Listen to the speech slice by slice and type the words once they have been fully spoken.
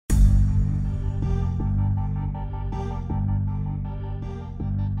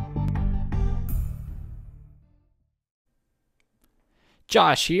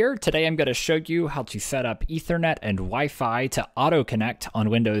Josh here. Today I'm going to show you how to set up Ethernet and Wi-Fi to auto-connect on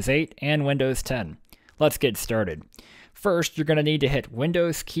Windows 8 and Windows 10. Let's get started. First, you're going to need to hit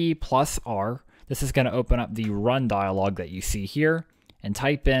Windows key plus R. This is going to open up the Run dialog that you see here, and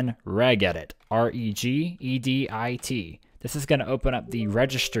type in regedit, R-E-G-E-D-I-T. This is going to open up the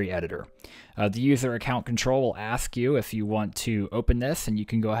registry editor. The user account control will ask you if you want to open this, and you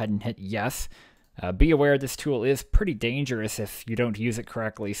can go ahead and hit yes. Be aware this tool is pretty dangerous if you don't use it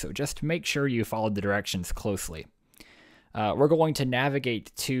correctly, so just make sure you follow the directions closely. We're going to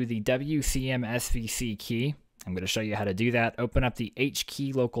navigate to the WCM SVC key. I'm going to show you how to do that. Open up the H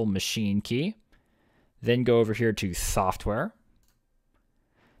key local machine key, then go over here to software,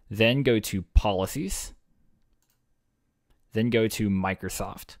 then go to policies, then go to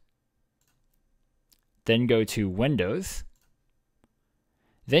Microsoft, then go to Windows,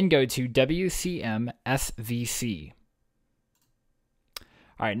 then go to WCM SVC.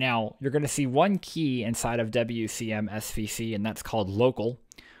 All right, now you're going to see one key inside of WCM SVC, and that's called local.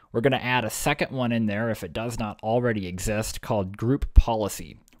 We're going to add a second one in there if it does not already exist, called group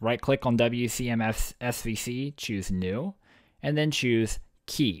policy. Right-click on WCM SVC, choose new, and then choose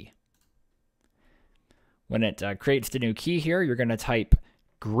key. When it creates the new key here, you're going to type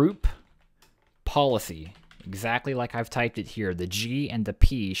group policy. Exactly like I've typed it here. The G and the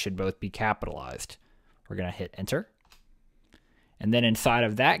P should both be capitalized. We're going to hit enter. And then inside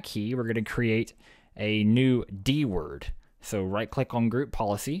of that key, we're going to create a new D word. So right click on group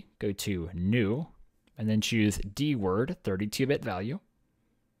policy, go to new, and then choose D word, 32-bit value.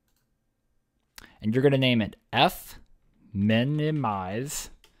 And you're going to name it F minimize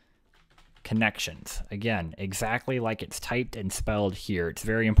connections. Again, exactly like it's typed and spelled here. It's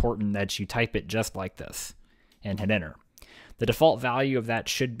very important that you type it just like this and hit enter. The default value of that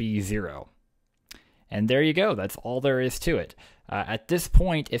should be 0. And there you go. That's all there is to it. At this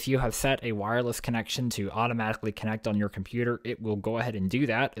point, if you have set a wireless connection to automatically connect on your computer, it will go ahead and do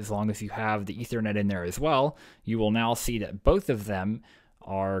that as long as you have the Ethernet in there as well. You will now see that both of them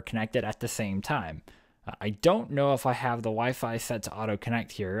are connected at the same time. I don't know if I have the Wi-Fi set to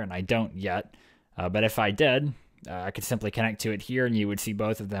auto-connect here, and I don't yet. But if I did, I could simply connect to it here, and you would see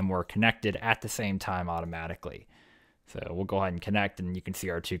both of them were connected at the same time automatically. So we'll go ahead and connect, and you can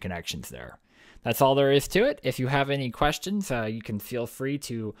see our two connections there. That's all there is to it. If you have any questions, you can feel free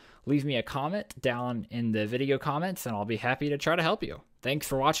to leave me a comment down in the video comments, and I'll be happy to try to help you. Thanks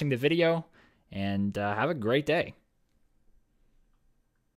for watching the video, and have a great day.